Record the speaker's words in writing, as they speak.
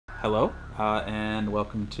Hello, and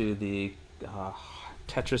welcome to the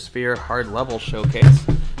Tetrisphere hard level showcase.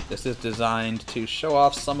 This is designed to show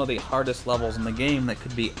off some of the hardest levels in the game that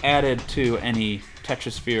could be added to any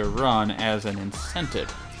Tetrisphere run as an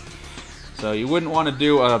incentive. So you wouldn't want to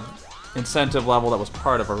do a incentive level that was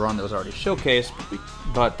part of a run that was already showcased,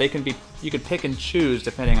 but they can be, you can pick and choose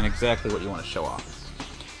depending on exactly what you want to show off.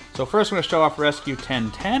 So first we're going to show off Rescue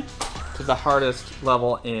 1010, which is the hardest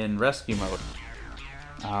level in rescue mode.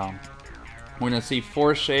 We're going to see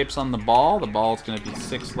 4 shapes on the ball. The ball is going to be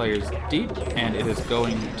 6 layers deep, and it is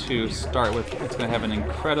going to start with, it's going to have an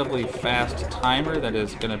incredibly fast timer that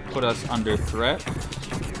is going to put us under threat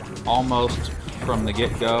almost from the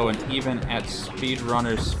get-go, and even at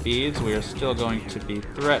speedrunner speeds, we are still going to be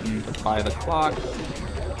threatened by the clock.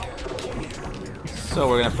 So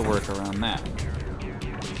we're going to have to work around that.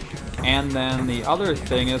 And then the other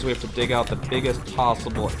thing is we have to dig out the biggest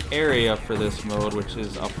possible area for this mode, which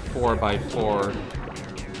is a 4x4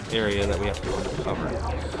 area that we have to uncover.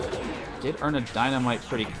 Did earn a dynamite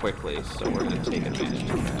pretty quickly, so we're going to take advantage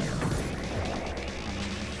of that.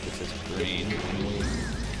 This is green.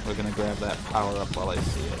 We're going to grab that power up while I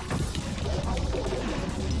see it.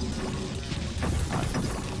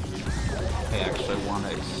 I actually want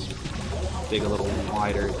to dig a little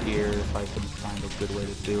wider here if I can find a good way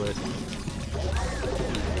to do it.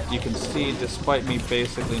 You can see, despite me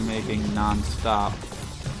basically making non-stop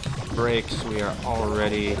breaks, we are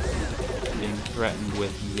already being threatened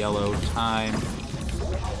with yellow time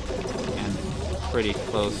and pretty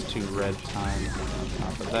close to red time. On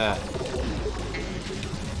top of that,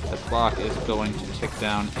 the clock is going to tick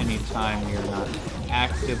down anytime we are not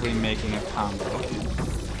actively making a combo.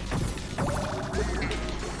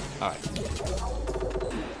 Alright.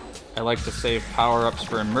 I like to save power-ups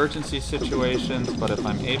for emergency situations, but if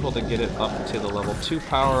I'm able to get it up to the level 2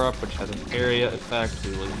 power-up, which has an area effect,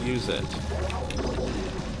 we will use it.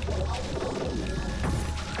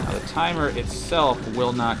 Now the timer itself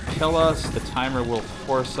will not kill us. The timer will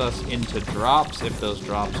force us into drops. If those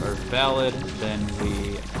drops are valid, then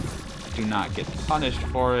we do not get punished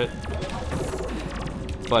for it.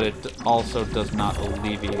 But it also does not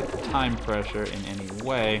alleviate the time pressure in any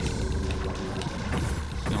way.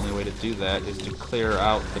 The only way to do that is to clear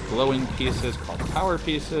out the glowing pieces called power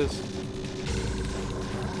pieces,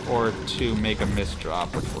 or to make a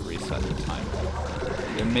misdrop, which will reset the timer.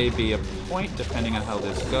 There may be a point, depending on how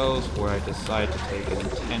this goes, where I decide to take an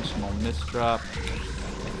intentional misdrop.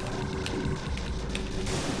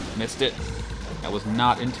 Missed it. That was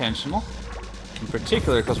not intentional. In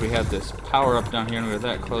particular, because we had this power up down here and we were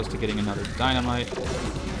that close to getting another dynamite.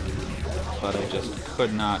 But I just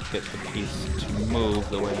could not get the piece to move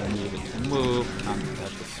the way I needed it to move, at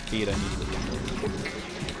the speed I needed it to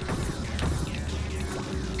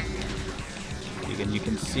move. Again, you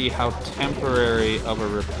can see how temporary of a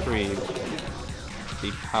reprieve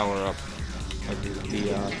the power up, or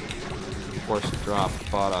the forced drop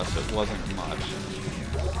bought us. It wasn't much.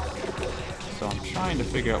 So I'm trying to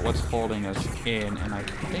figure out what's holding us in, and I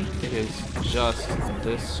think it is just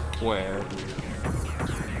this square.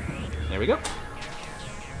 There we go.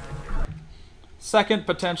 Second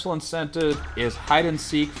potential incentive is Hide and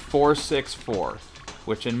Seek 464,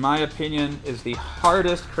 which in my opinion is the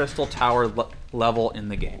hardest Crystal Tower level in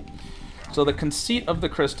the game. So the conceit of the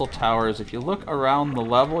Crystal Tower is if you look around the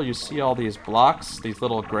level, you see all these blocks, these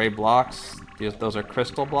little gray blocks. Those are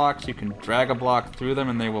crystal blocks. You can drag a block through them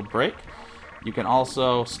and they will break. You can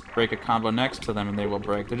also break a combo next to them and they will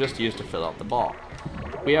break. They're just used to fill out the ball.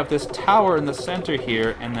 We have this tower in the center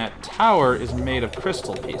here, and that tower is made of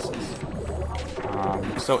crystal pieces.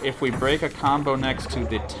 So if we break a combo next to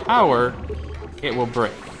the tower, it will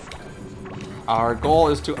break. Our goal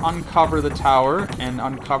is to uncover the tower and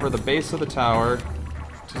uncover the base of the tower,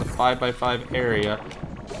 which is a 5x5 area,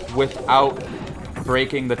 without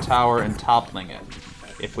breaking the tower and toppling it.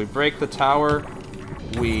 If we break the tower,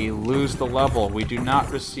 we lose the level. We do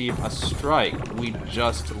not receive a strike. We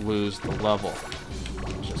just lose the level.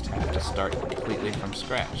 We just have to start completely from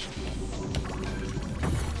scratch.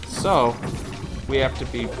 So, we have to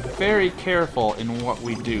be very careful in what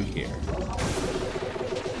we do here.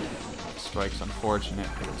 Strike's unfortunate,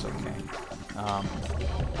 but it's okay.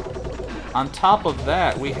 On top of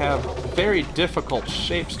that, we have very difficult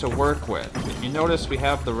shapes to work with. If you notice, we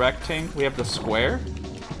have the rectangle, we have the square,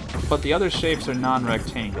 but the other shapes are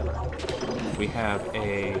non-rectangular. We have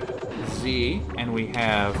a Z and we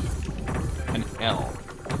have an L.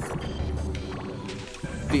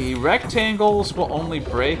 The rectangles will only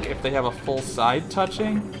break if they have a full side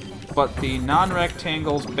touching, but the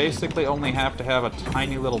non-rectangles basically only have to have a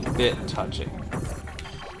tiny little bit touching.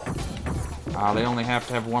 They only have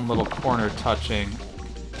to have one little corner touching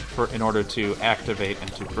in order to activate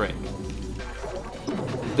and to break.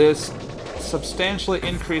 This substantially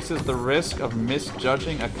increases the risk of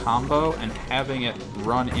misjudging a combo and having it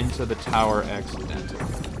run into the tower accidentally.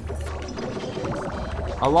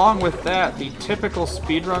 Along with that, the typical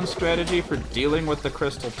speedrun strategy for dealing with the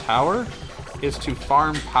Crystal Tower is to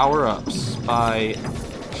farm power-ups by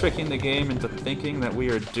tricking the game into thinking that we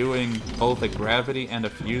are doing both a gravity and a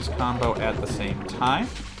fuse combo at the same time.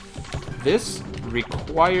 This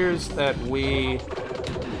requires that we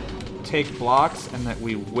take blocks and that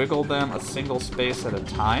we wiggle them a single space at a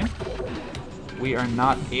time. We are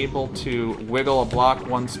not able to wiggle a block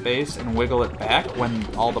one space and wiggle it back when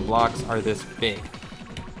all the blocks are this big.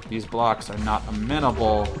 These blocks are not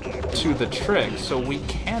amenable to the trick, so we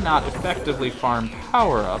cannot effectively farm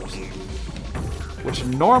power-ups, which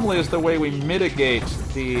normally is the way we mitigate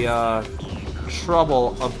the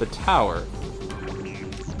trouble of the tower.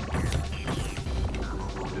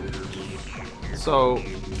 So,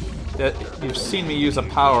 you've seen me use a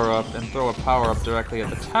power-up and throw a power-up directly at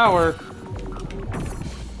the tower,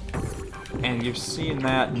 and you've seen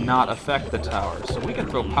that not affect the tower. So we can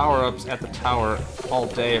throw power-ups at the tower all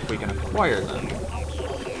day if we can acquire them.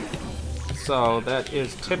 So that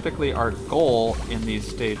is typically our goal in these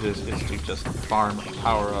stages, is to just farm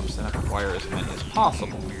power-ups and acquire as many as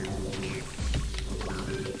possible.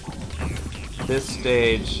 This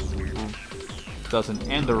stage does an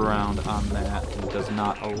end around on that and does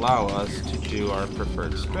not allow us to do our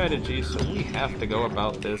preferred strategy, so we have to go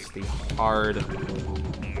about this the hard,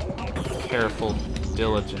 careful,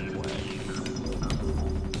 diligent way.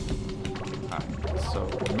 Alright, so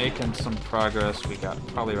we're making some progress. We got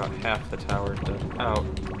probably about half the tower dug out.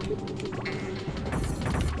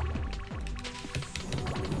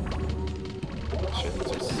 Make sure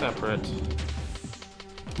these are separate.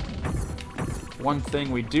 One thing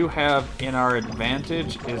we do have in our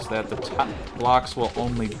advantage is that the top blocks will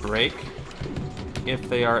only break if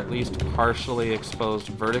they are at least partially exposed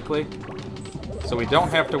vertically. So we don't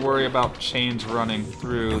have to worry about chains running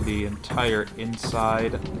through the entire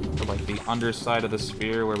inside, or like the underside of the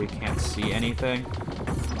sphere where we can't see anything.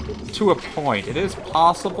 To a point, it is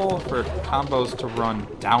possible for combos to run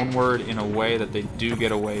downward in a way that they do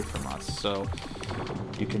get away from us. So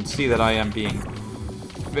you can see that I am being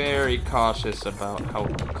very cautious about how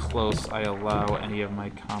close I allow any of my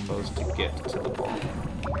combos to get to the ball.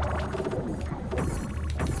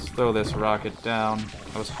 Let's throw this rocket down.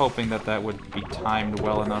 I was hoping that that would be timed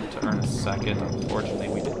well enough to earn a second. Unfortunately,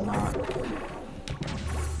 we did not.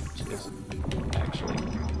 Which is actually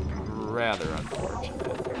rather unfortunate.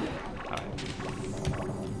 Alright.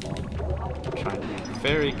 Trying to be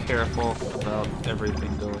very careful about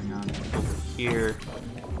everything going on over here.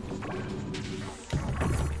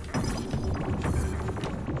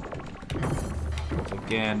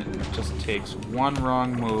 Again, it just takes one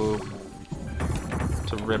wrong move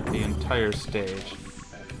to rip the entire stage.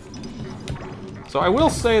 So I will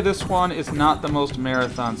say this one is not the most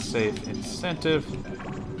marathon safe incentive,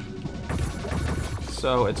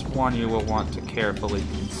 so it's one you will want to carefully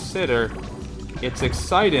consider. It's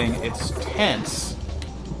exciting, it's tense,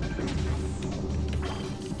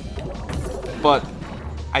 but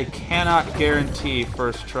I cannot guarantee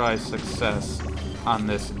first try success on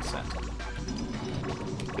this incentive.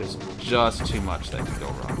 There's just too much that can go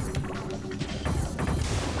wrong.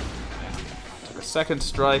 Took a second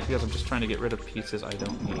strike because I'm just trying to get rid of pieces I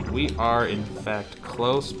don't need. We are, in fact,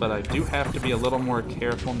 close, but I do have to be a little more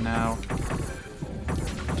careful now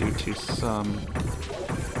due to some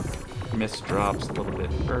misdrops a little bit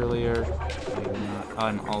earlier.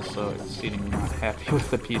 I'm also exceedingly not happy with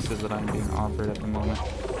the pieces that I'm being offered at the moment.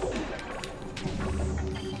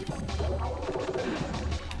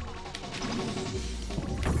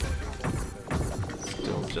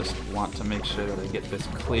 Just want to make sure that I get this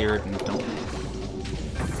cleared and don't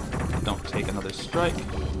take another strike,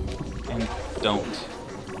 and don't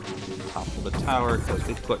topple the tower, because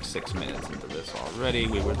we put 6 minutes into this already.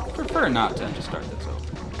 We would prefer not to have to start this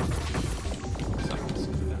over. So let's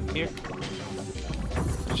go down here.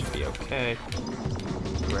 Should be okay.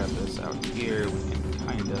 Grab this out here. We can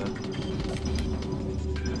kinda.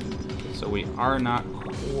 So we are not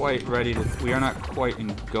quite ready to. We are not quite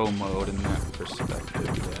in go mode in that perspective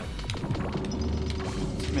yet.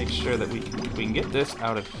 Let's make sure that we can get this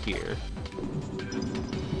out of here.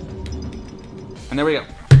 And there we go.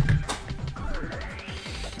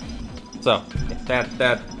 So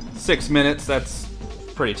that 6 minutes, that's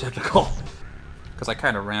pretty typical, because I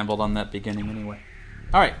kind of rambled on that beginning anyway.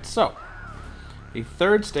 All right, so the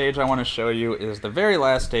third stage I want to show you is the very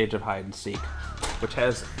last stage of hide and seek. which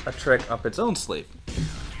has a trick up its own sleeve.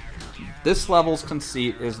 This level's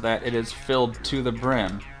conceit is that it is filled to the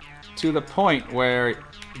brim, to the point where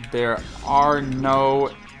there are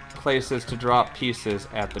no places to drop pieces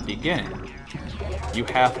at the beginning. You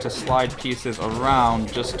have to slide pieces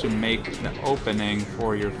around just to make the opening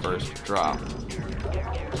for your first drop.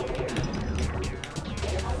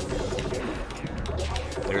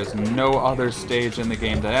 There's no other stage in the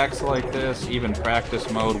game that acts like this. Even practice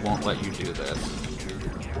mode won't let you do this.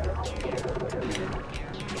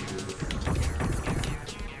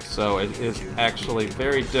 So it is actually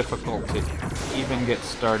very difficult to even get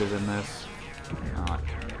started in this. Oh,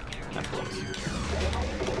 that close.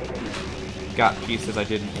 Got pieces I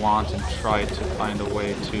didn't want and tried to find a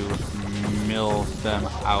way to mill them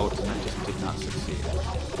out, and I just did not succeed.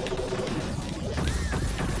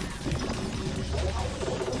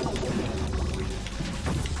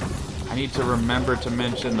 I need to remember to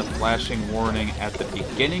mention the flashing warning at the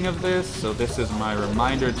beginning of this, so this is my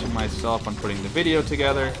reminder to myself when putting the video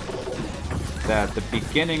together, that the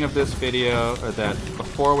beginning of this video, or that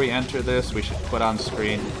before we enter this, we should put on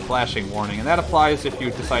screen flashing warning, and that applies if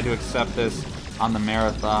you decide to accept this on the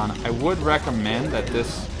marathon. I would recommend that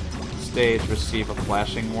this stage receive a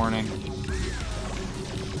flashing warning,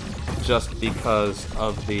 just because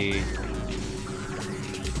of the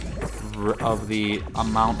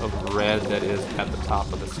amount of red that is at the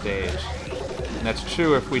top of the stage. And that's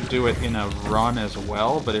true if we do it in a run as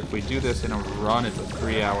well, but if we do this in a run, it's a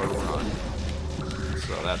 3-hour run.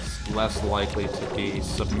 So that's less likely to be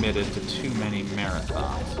submitted to too many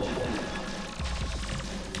marathons.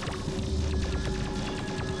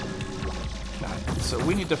 Okay, so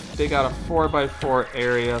we need to dig out a 4x4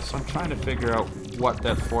 area, so I'm trying to figure out what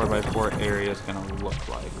that 4x4 area is going to look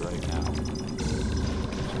like right now.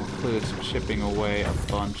 Includes chipping away a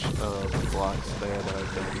bunch of blocks there that I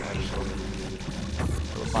think actually,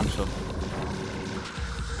 a bunch of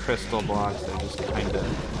crystal blocks that are just kind of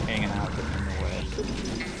hanging out in the way.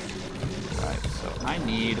 Right, so I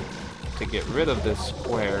need to get rid of this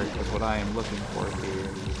square, because what I am looking for here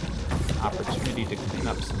is an opportunity to clean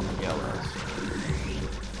up some yellows.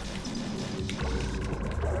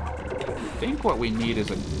 I think what we need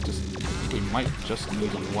is we might just need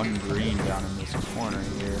one green down in this corner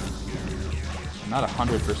here. I'm not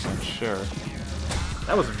 100% sure.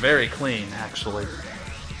 That was very clean, actually.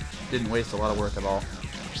 Didn't waste a lot of work at all.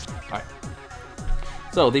 Alright.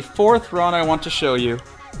 So, the fourth run I want to show you,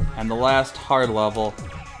 and the last hard level,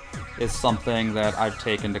 is something that I've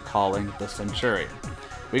taken to calling the Centurion.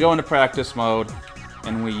 We go into practice mode,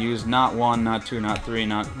 and we use not 1, not 2, not 3,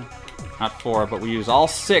 not 4, but we use all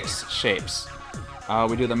 6 shapes.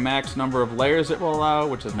 We do the max number of layers it will allow,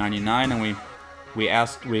 which is 99, and we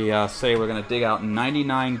say we're going to dig out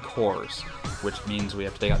 99 cores, which means we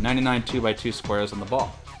have to dig out 99 2x2 squares on the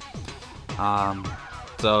ball.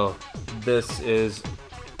 So this is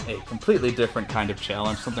a completely different kind of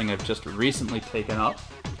challenge, something I've just recently taken up.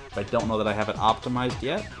 I don't know that I have it optimized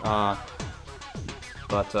yet,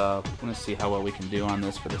 but I'm going to see how well we can do on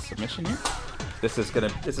this for the submission here. This is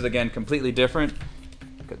again completely different.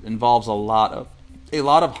 It involves a lot of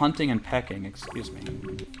hunting and pecking, excuse me.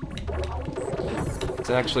 It's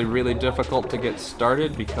actually really difficult to get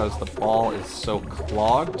started because the ball is so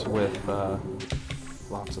clogged with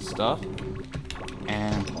lots of stuff.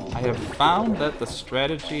 And I have found that the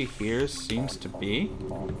strategy here seems to be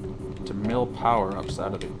to mill power-ups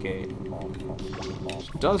out of the gate. Which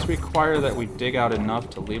does require that we dig out enough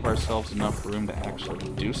to leave ourselves enough room to actually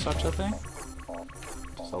do such a thing.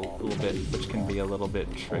 Just a little bit, which can be a little bit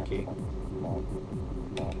tricky.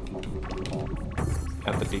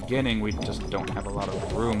 At the beginning, we just don't have a lot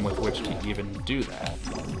of room with which to even do that.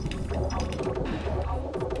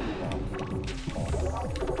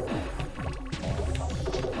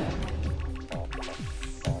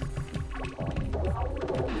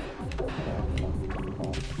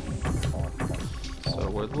 So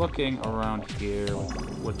we're looking around here,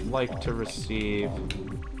 would like to receive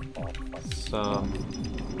some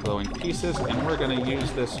glowing pieces, and we're going to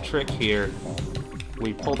use this trick here.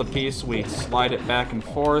 We pull the piece, we slide it back and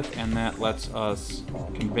forth, and that lets us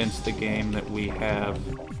convince the game that we have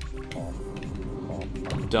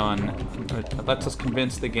done. It lets us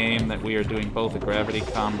convince the game that we are doing both a gravity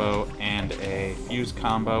combo and a fuse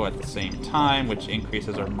combo at the same time, which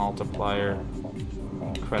increases our multiplier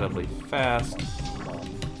incredibly fast.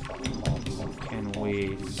 How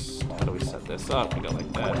do we set this up? We go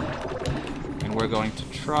like that. And we're going to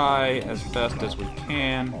try as best as we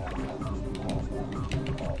can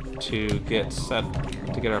to get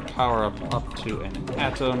our power up to an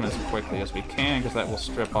atom as quickly as we can, because that will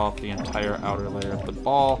strip off the entire outer layer of the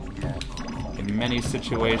ball. We can in many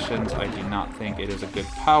situations, I do not think it is a good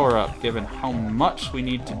power-up, given how much we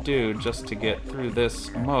need to do just to get through this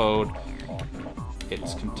mode.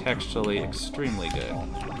 It's contextually extremely good.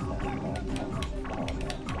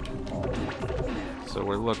 So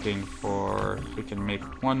we're looking for, if we can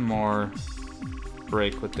make one more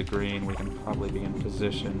break with the green, we can probably be in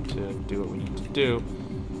position to do what we need to do.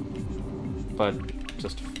 But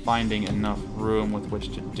just finding enough room with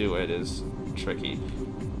which to do it is tricky.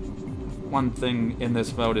 One thing in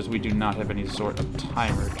this mode is we do not have any sort of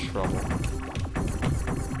timer trouble.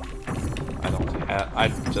 I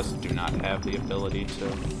just do not have the ability to.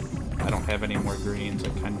 I don't have any more greens. I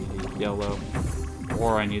kind of need yellow,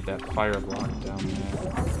 or I need that fire block down there,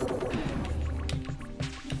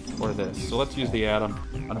 or this. So let's use the atom.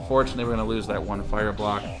 Unfortunately, we're going to lose that one fire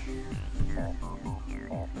block.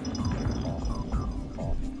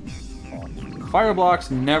 Fire blocks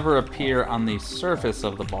never appear on the surface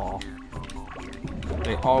of the ball.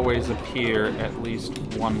 They always appear at least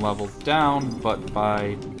one level down, but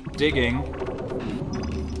by digging,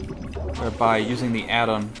 or by using the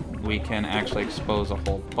atom, we can actually expose a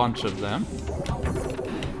whole bunch of them,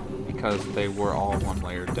 because they were all one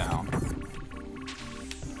layer down.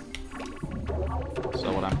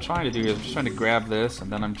 So what I'm trying to do is I'm just trying to grab this,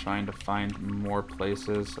 and then I'm trying to find more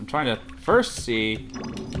places. I'm trying to first see,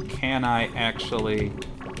 can I actually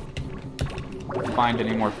find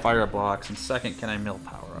any more fire blocks, and second, can I mill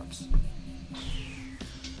power-ups?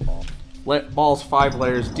 Ball's 5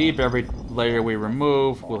 layers deep. Every layer we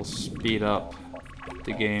remove will speed up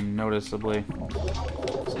the game noticeably.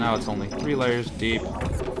 So now it's only 3 layers deep.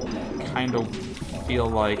 Kind of feel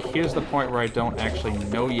like here's the point where I don't actually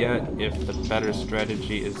know yet if the better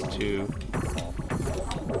strategy is to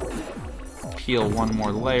peel one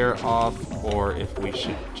more layer off, or if we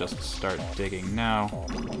should just start digging now.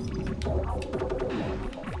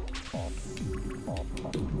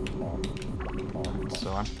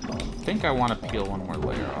 So I think I want to peel one more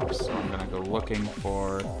layer off, so I'm going to go looking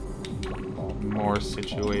for more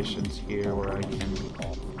situations here where I can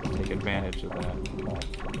take advantage of that.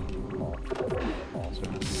 So I'm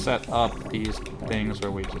going to set up these things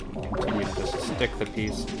where we just continue to just stick the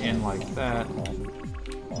piece in like that.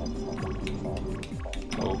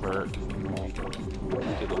 Over, and then we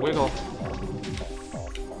do the wiggle.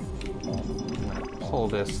 I'm going to pull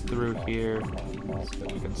this through here so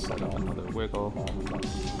that we can set up another wiggle.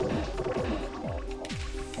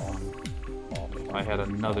 If I had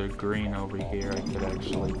another green over here, I could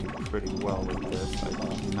actually do pretty well with this. I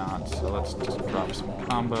do not, so let's just drop some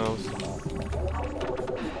combos.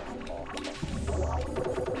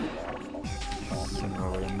 Send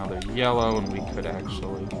over another yellow, and we could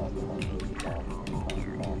actually...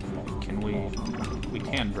 We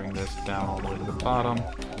can bring this down all the way to the bottom.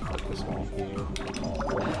 Put this one here.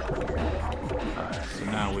 Alright, so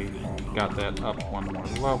now we got that up one more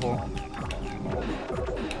level.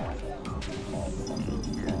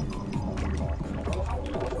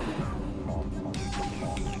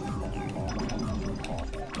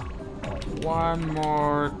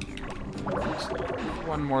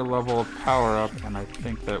 One more level of power up, and I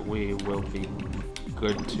think that we will be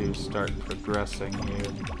good to start progressing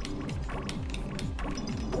here.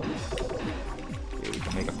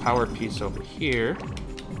 Make a power piece over here.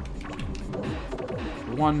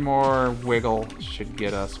 One more wiggle should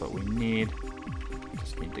get us what we need.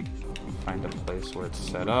 Just need to find a place where it's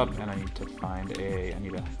set up, and I need to find I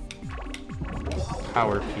need a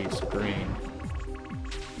power piece green.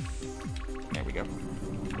 There we go.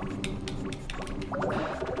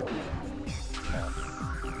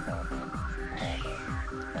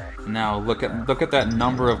 Now look at that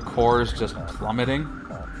number of cores just plummeting.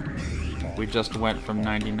 We just went from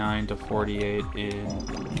 99 to 48 in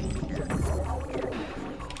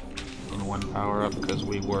one power-up because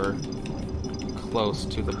we were close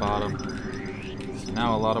to the bottom. So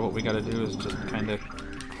now a lot of what we gotta do is just kind of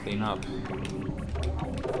clean up.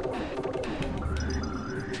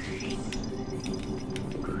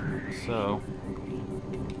 So,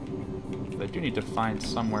 I do need to find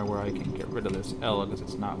somewhere where I can get rid of this L because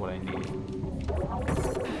it's not what I need.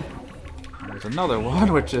 There's another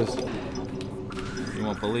one, which is... You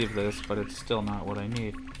won't believe this, but it's still not what I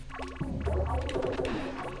need.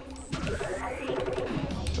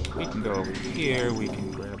 So we can go over here, we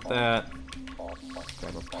can grab that,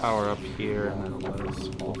 grab a power up here, and then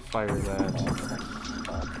we'll fire that.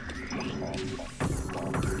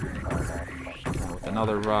 Now with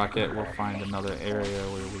another rocket, we'll find another area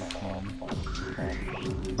where we can.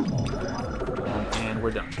 And we're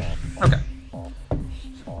done. Okay.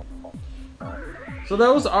 So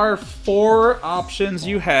those are 4 options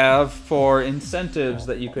you have for incentives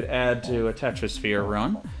that you could add to a Tetrisphere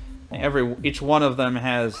run. Each one of them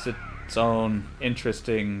has its own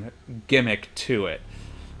interesting gimmick to it.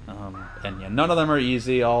 And yeah, none of them are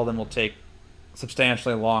easy. All of them will take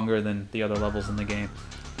substantially longer than the other levels in the game.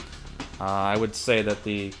 I would say that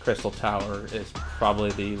the Crystal Tower is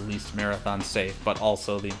probably the least marathon safe, but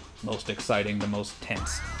also the most exciting, the most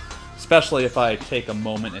tense. Especially if I take a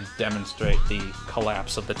moment and demonstrate the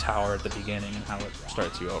collapse of the tower at the beginning and how it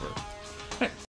starts you over.